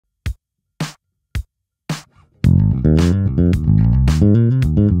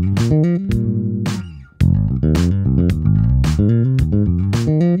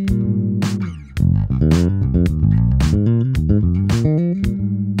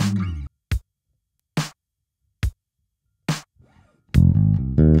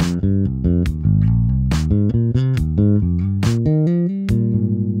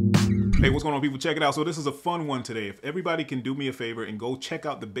check it out. So this is a fun one today. If everybody can do me a favor and go check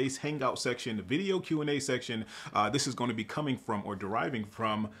out the bass hangout section, the video Q&A section, this is going to be coming from or deriving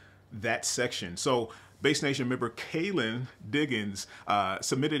from that section. So Bass Nation member Kalen Diggins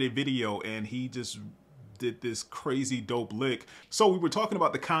submitted a video and he just did this crazy dope lick. So we were talking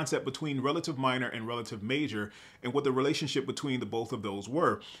about the concept between relative minor and relative major and what the relationship between the both of those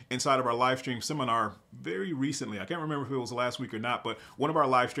were inside of our live stream seminar very recently. I can't remember if it was last week or not, but one of our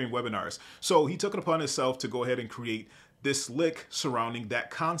live stream webinars. So he took it upon himself to go ahead and create this lick surrounding that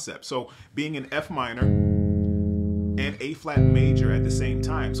concept. So being an F minor and A flat major at the same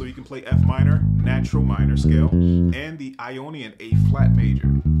time. So you can play F minor, natural minor scale, and the Ionian A flat major.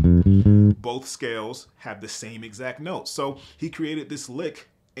 Both scales have the same exact notes. So he created this lick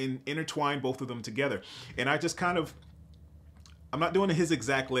and intertwined both of them together. And I just kind of, I'm not doing his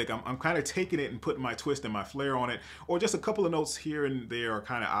exact lick. I'm kind of taking it and putting my twist and my flair on it, or just a couple of notes here and there are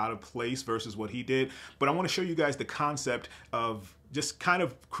kind of out of place versus what he did. But I want to show you guys the concept of just kind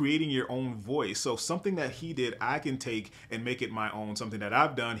of creating your own voice. So something that he did, I can take and make it my own. Something that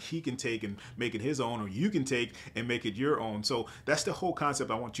I've done, he can take and make it his own, or you can take and make it your own. So that's the whole concept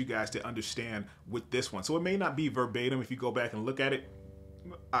I want you guys to understand with this one. So it may not be verbatim if you go back and look at it.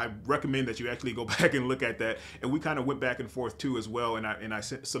 I recommend that you actually go back and look at that. And we kind of went back and forth too as well. And I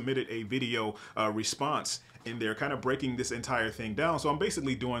submitted a video response in there, kind of breaking this entire thing down. So I'm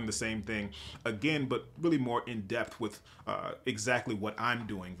basically doing the same thing again, but really more in depth with exactly what I'm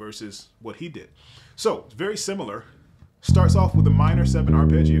doing versus what he did. So it's very similar. Starts off with a minor 7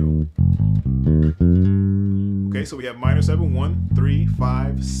 arpeggio. Okay, so we have minor 7, 1, 3,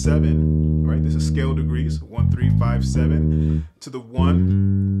 5, 7. Right, this is scale degrees, 1, 3, 5, 7 to the 1,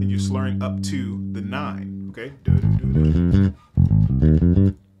 and you're slurring up to the 9. Okay,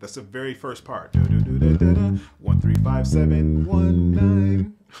 that's the very first part. 1, 3, 5, 7, 1,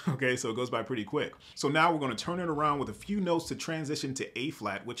 9. Okay, so it goes by pretty quick. So now we're going to turn it around with a few notes to transition to A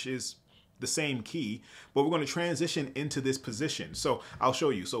flat, which is the same key, but we're going to transition into this position. So I'll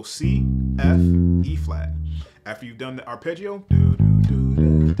show you. So C, F, E flat. After you've done the arpeggio,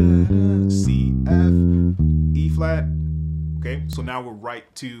 C, F, E flat. Okay, so now we're right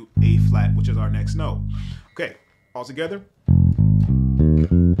to A flat, which is our next note. Okay, all together.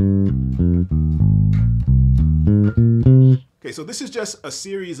 Okay, so this is just a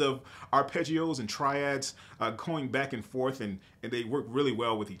series of arpeggios and triads going back and forth, and they work really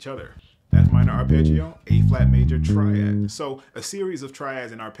well with each other. F minor arpeggio, A flat major triad. So a series of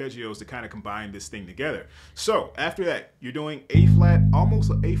triads and arpeggios to kind of combine this thing together. So after that, you're doing A flat, almost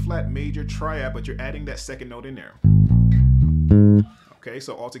an A flat major triad, but you're adding that second note in there. Okay,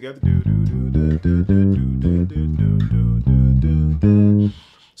 so all together.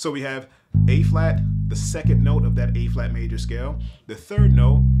 So we have A flat, the second note of that A flat major scale, the third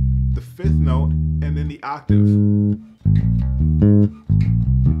note, the fifth note, and then the octave.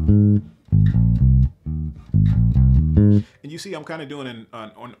 And you see I'm kind of doing an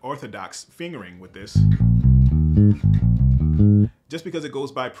unorthodox fingering with this, just because it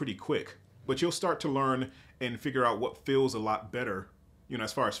goes by pretty quick. But you'll start to learn and figure out what feels a lot better, you know,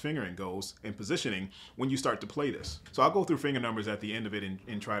 as far as fingering goes and positioning when you start to play this. So I'll go through finger numbers at the end of it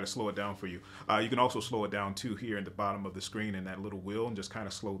and try to slow it down for you. You can also slow it down too here in the bottom of the screen in that little wheel, and just kind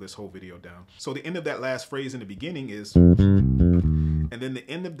of slow this whole video down. So the end of that last phrase in the beginning is, and then the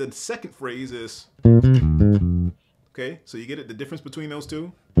end of the second phrase is, okay, so you get it, the difference between those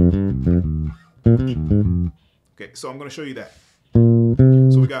two? Okay, so I'm gonna show you that.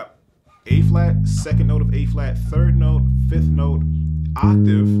 So we got A flat, second note of A flat, third note, fifth note,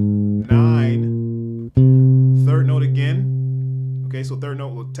 octave, 9, third note again. Okay, so third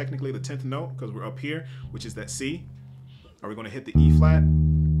note, well, technically the 10th note, because we're up here, which is that C. Are we gonna hit the E flat,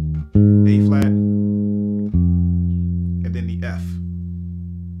 A flat, and then the F,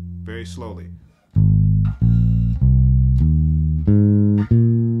 very slowly.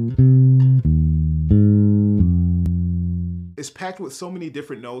 It's packed with so many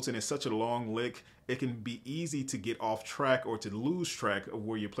different notes, and it's such a long lick, it can be easy to get off track or to lose track of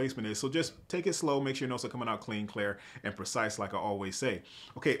where your placement is. So just take it slow, make sure your notes are coming out clean, clear, and precise like I always say.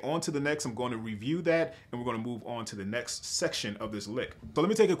 Okay, on to the next. I'm going to review that, and we're going to move on to the next section of this lick. So let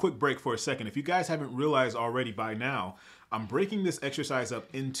me take a quick break for a second. If you guys haven't realized already by now, I'm breaking this exercise up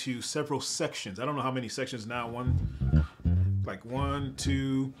into several sections. I don't know how many sections now, like 1,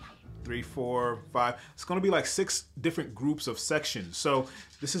 2, 3, 4, 5. It's going to be like 6 different groups of sections. So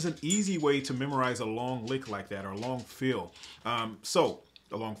this is an easy way to memorize a long lick like that, or a long fill. A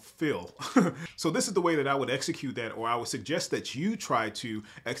long fill. So this is the way that I would execute that, or I would suggest that you try to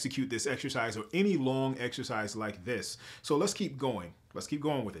execute this exercise or any long exercise like this. So let's keep going. let's keep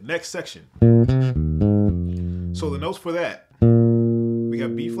going with it. Next section. So the notes for that, we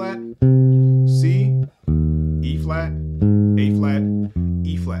have B flat, C, E flat, A flat,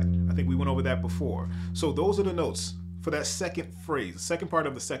 E flat. I think we went over that before. So those are the notes for that second phrase, the second part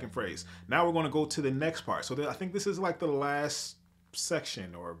of the second phrase. Now we're going to go to the next part. So I think this is like the last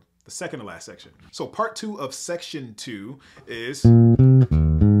section, or the second to last section. So part 2 of section 2 is,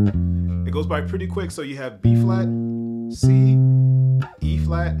 it goes by pretty quick. So you have B flat, C, E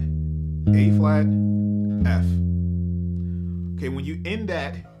flat, A flat, F. Okay, when you end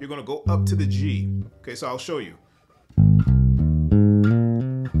that, you're going to go up to the G. Okay, so I'll show you.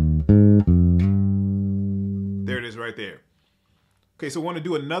 There it is right there. Okay, so we want to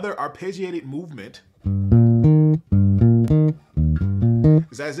do another arpeggiated movement.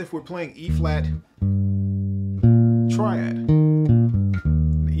 It's as if we're playing E flat triad,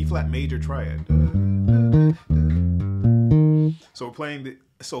 the E flat major triad. So we're playing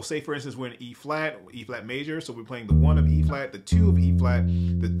so say for instance we're in E flat major, so we're playing the 1 of E flat, the 2 of E flat,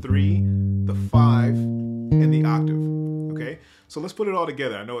 the 3, the 5, and the octave. Okay, so let's put it all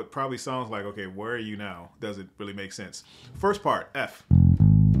together. I know it probably sounds like, okay, where are you now? Doesn't really make sense. First part, F,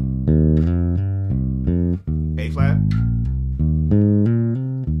 A flat,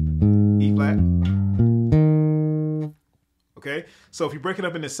 E flat. Okay, so if you break it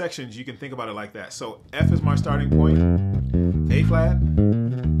up into sections, you can think about it like that. So F is my starting point, A flat,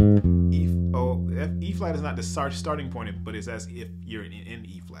 E flat is not the starting point, but it's as if you're in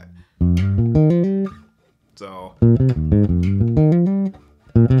E flat. So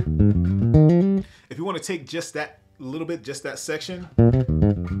if you want to take just that little bit, just that section,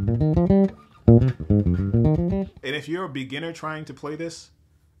 and if you're a beginner trying to play this,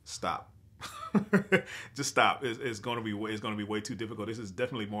 stop. Just stop. It's going to be way too difficult. This is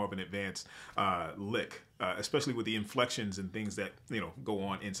definitely more of an advanced lick, especially with the inflections and things that go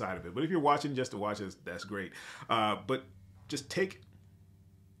on inside of it. But if you're watching just to watch this, that's great. But just take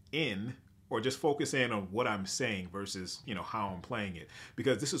in, or just focus in on what I'm saying versus how I'm playing it,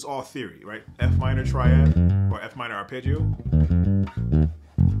 because this is all theory, right? F minor triad or F minor arpeggio,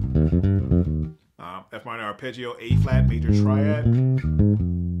 F minor arpeggio, A flat major triad,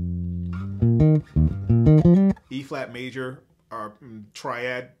 E flat major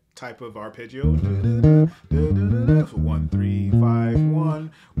triad type of arpeggio. So 1 3 5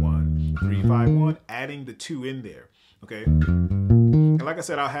 1 1 3 5 1, adding the 2 in there. Okay, and like I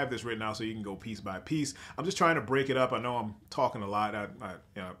said, I'll have this written out so you can go piece by piece. I'm just trying to break it up. I know I'm talking a lot.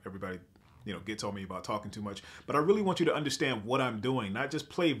 Everybody gets on me about talking too much, but I really want you to understand what I'm doing, not just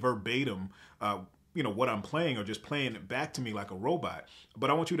play verbatim what I'm playing, or just playing it back to me like a robot.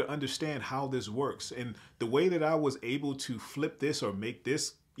 But I want you to understand how this works, and the way that I was able to flip this or make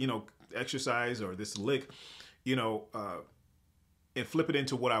this exercise or this lick and flip it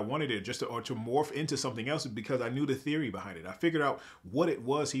into what I wanted it, or to morph into something else, because I knew the theory behind it. I figured out what it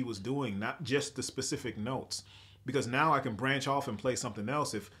was he was doing, not just the specific notes, because now I can branch off and play something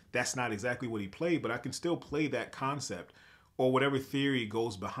else if that's not exactly what he played, but I can still play that concept or whatever theory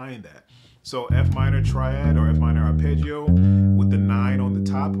goes behind that. So F minor triad or F minor arpeggio with the 9 on the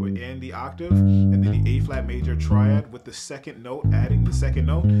top and the octave, and then the A flat major triad with the second note, adding the second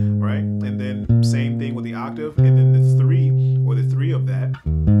note, right? And then same thing with the octave, and then the 3 or the 3 of that.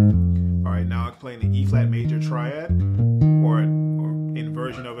 All right, now I'm playing the E flat major triad, or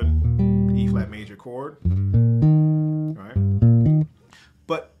inversion of an E flat major chord. All right,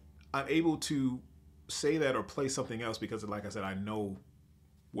 but I'm able to say that or play something else because, like I said, I know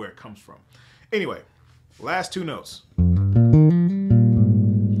where it comes from. Anyway, last 2 notes, and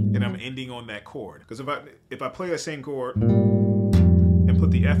I'm ending on that chord, because if I play that same chord and put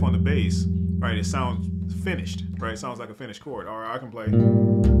the F on the bass, right, it sounds finished, right? It sounds like a finished chord. Or I can play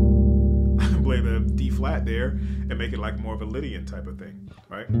the D flat there and make it like more of a Lydian type of thing,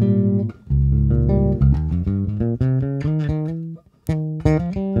 right?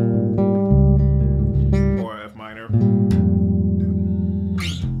 Or F minor.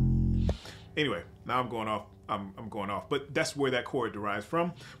 Anyway, now I'm going off. I'm going off, but that's where that chord derives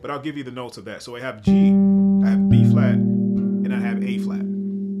from. But I'll give you the notes of that. So I have G, I have B flat, and I have A flat.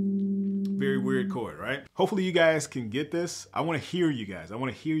 Very weird chord, right? Hopefully you guys can get this. I want to hear you guys. I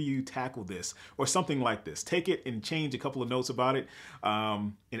want to hear you tackle this or something like this. Take it and change a couple of notes about it,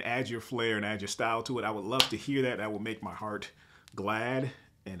 and add your flair and add your style to it. I would love to hear that. That would make my heart glad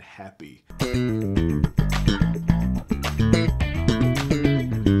and happy.